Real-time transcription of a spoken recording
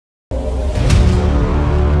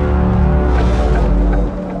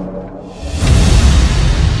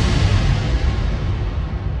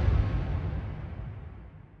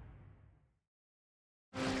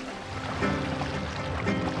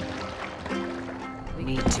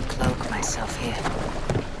Need to cloak myself here.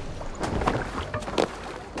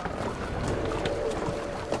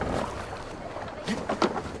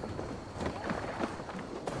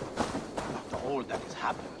 After all that has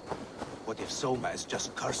happened, what if Soma is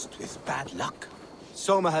just cursed with bad luck?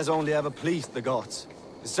 Soma has only ever pleased the gods.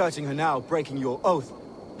 Deserting her now, breaking your oath,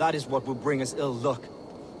 that is what will bring us ill luck.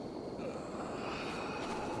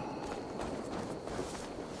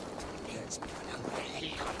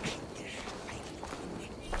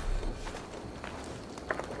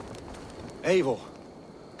 Eivor,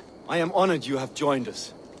 I am honored you have joined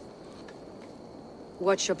us.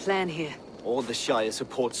 What's your plan here? All the Shire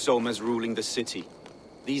support Soma's ruling the city.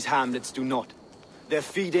 These hamlets do not. They're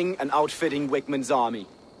feeding and outfitting Wickman's army.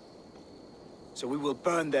 So we will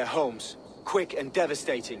burn their homes, quick and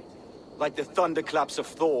devastating, like the thunderclaps of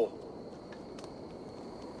Thor.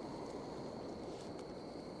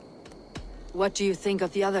 What do you think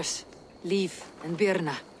of the others? Leif and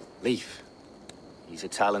Birna? Leif. He's a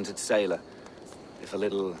talented sailor, if a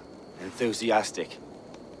little enthusiastic.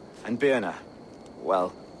 And Birna,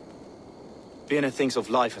 well... Birna thinks of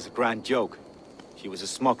life as a grand joke. She was a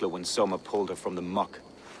smuggler when Soma pulled her from the muck,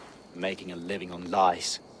 making a living on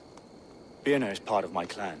lies. Birna is part of my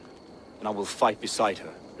clan, and I will fight beside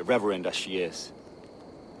her, irreverent as she is.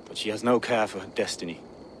 But she has no care for her destiny.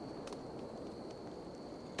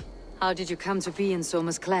 How did you come to be in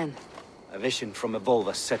Soma's clan? A vision from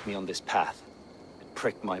Evolva set me on this path. It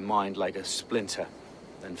pricked my mind like a splinter,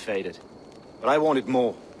 then faded. But I wanted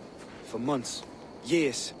more. For months,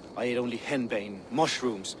 years, I ate only henbane,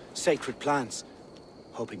 mushrooms, sacred plants,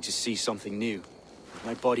 hoping to see something new.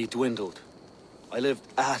 My body dwindled. I lived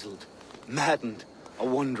addled, maddened, a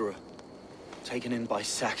wanderer, taken in by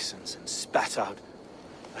Saxons and spat out,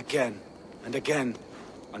 again and again,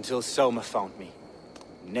 until Soma found me,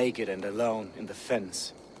 naked and alone in the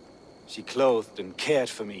fens. She clothed and cared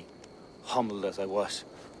for me, humbled as I was.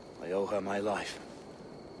 I owe her my life.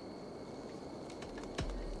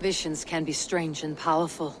 Visions can be strange and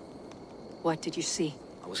powerful. What did you see?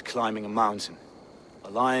 I was climbing a mountain, a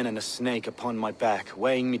lion and a snake upon my back,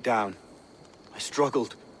 weighing me down. I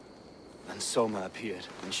struggled. Then Soma appeared,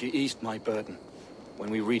 and she eased my burden. When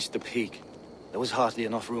we reached the peak, there was hardly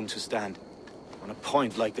enough room to stand. On a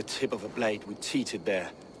point like the tip of a blade, we teetered there,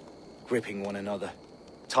 gripping one another,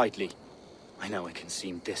 tightly. I know it can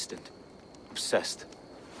seem distant, obsessed,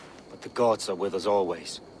 but the gods are with us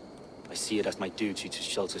always. I see it as my duty to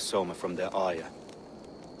shelter Soma from their ire.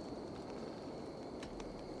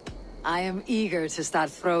 I am eager to start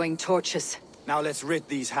throwing torches. Now let's rid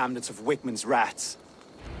these hamlets of Wickman's rats.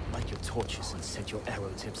 Light your torches and set your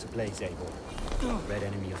arrow tips ablaze, Eivor. The red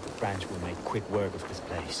enemy of the branch will make quick work of this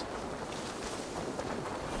place.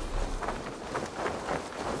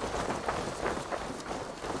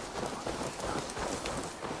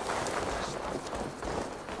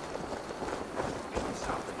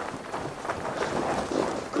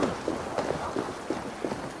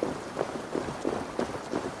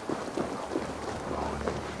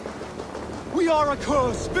 We are a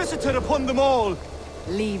curse visited upon them all!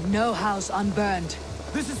 Leave no house unburned.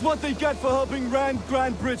 This is what they get for helping Rand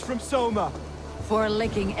Grandbridge from Soma. For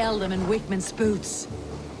licking Eldam and Wickman's boots.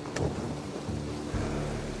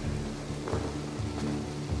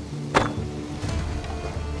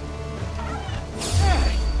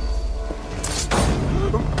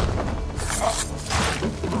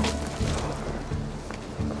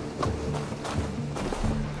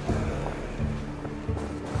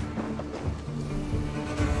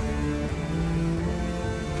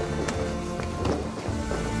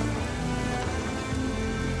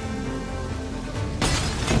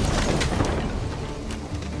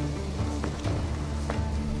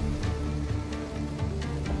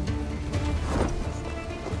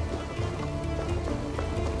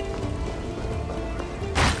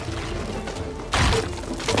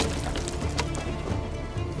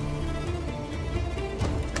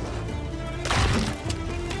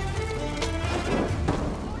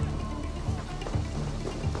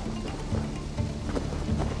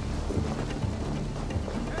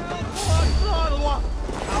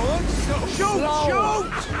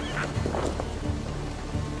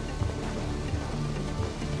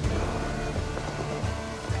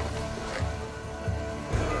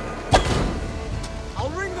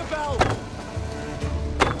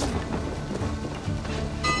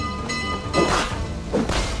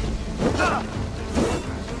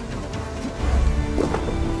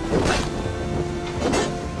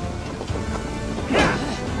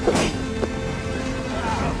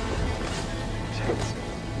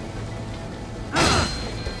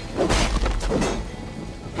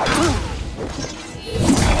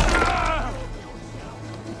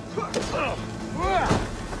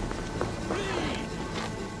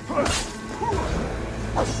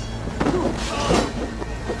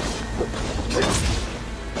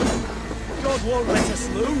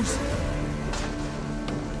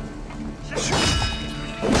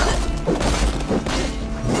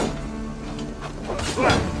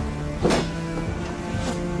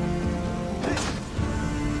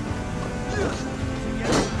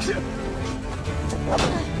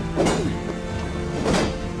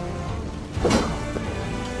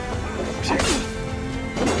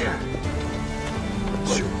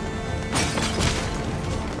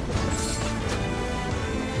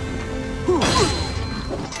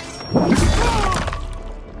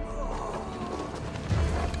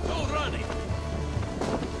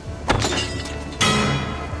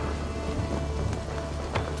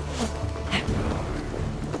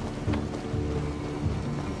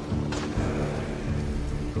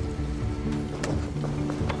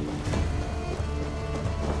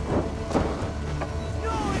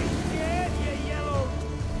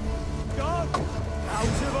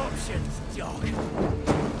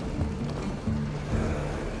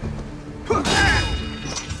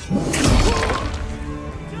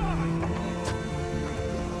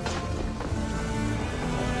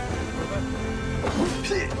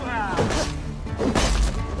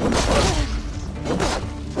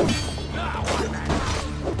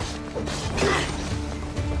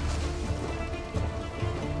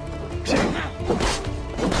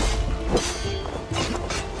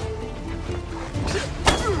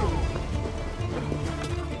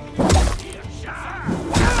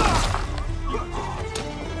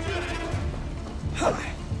 All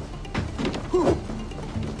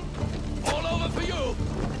over for you!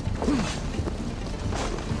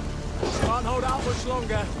 Can't hold out much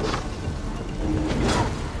longer.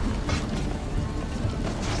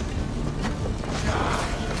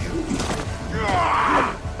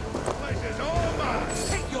 This is all mine!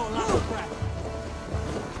 Take your last breath!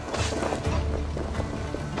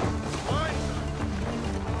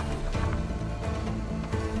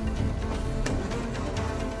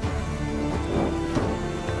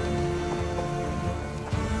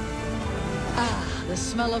 The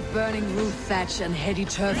smell of burning roof thatch and heady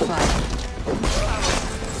turf fire.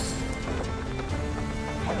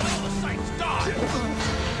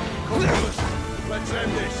 Let's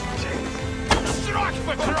end this! Strike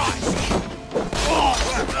for Christ!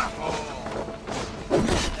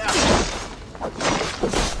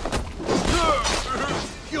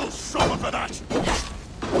 You'll suffer for that!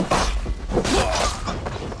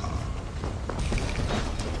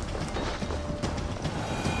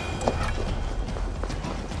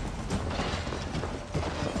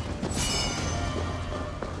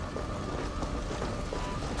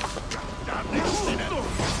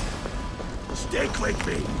 Stick with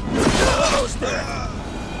me! Almost there!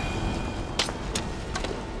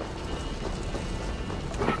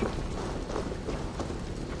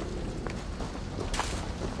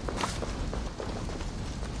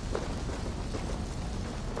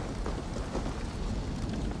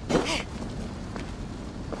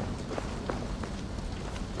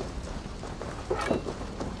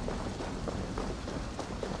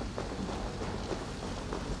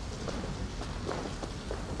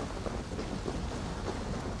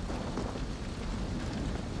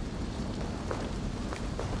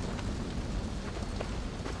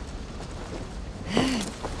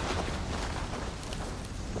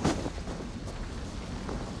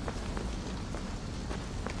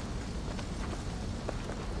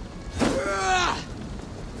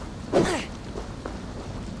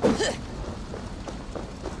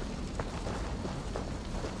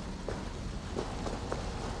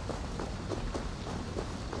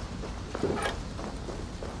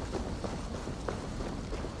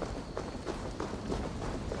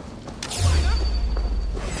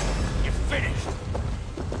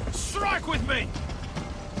 With me!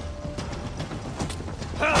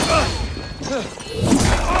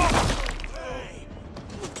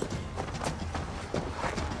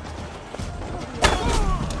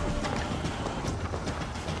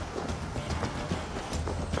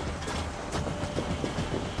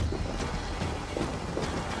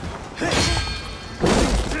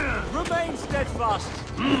 Remain steadfast!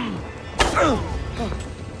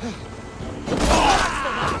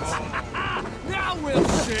 Now we'll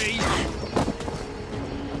see!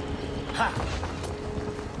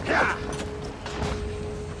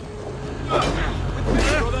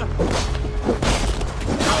 Brother!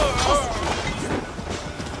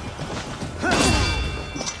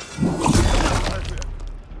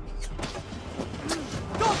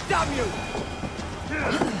 God damn you!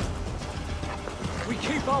 We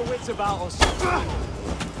keep our wits about us.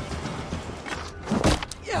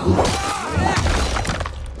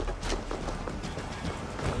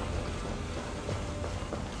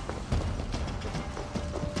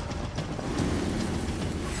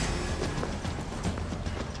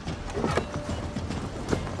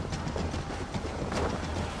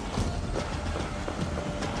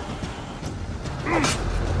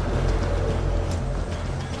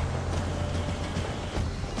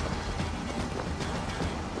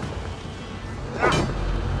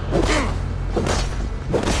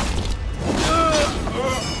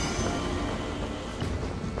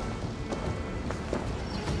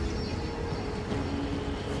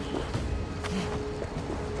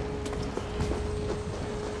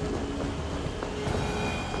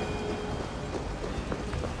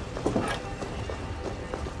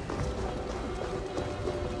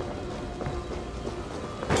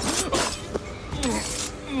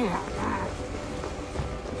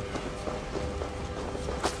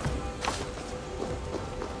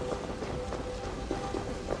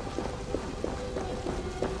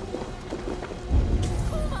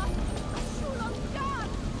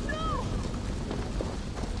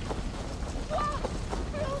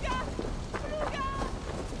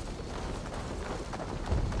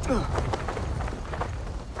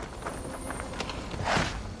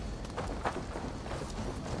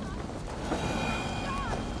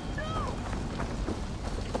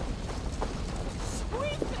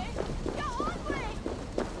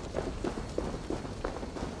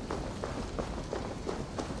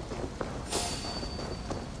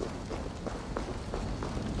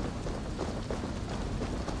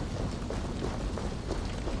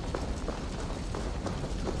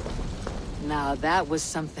 Now that was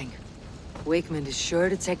something. Wakeman is sure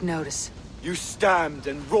to take notice. You stamped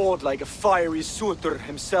and roared like a fiery Surtur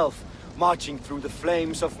himself, marching through the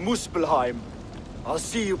flames of Muspelheim. I'll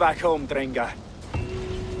see you back home, Drenga.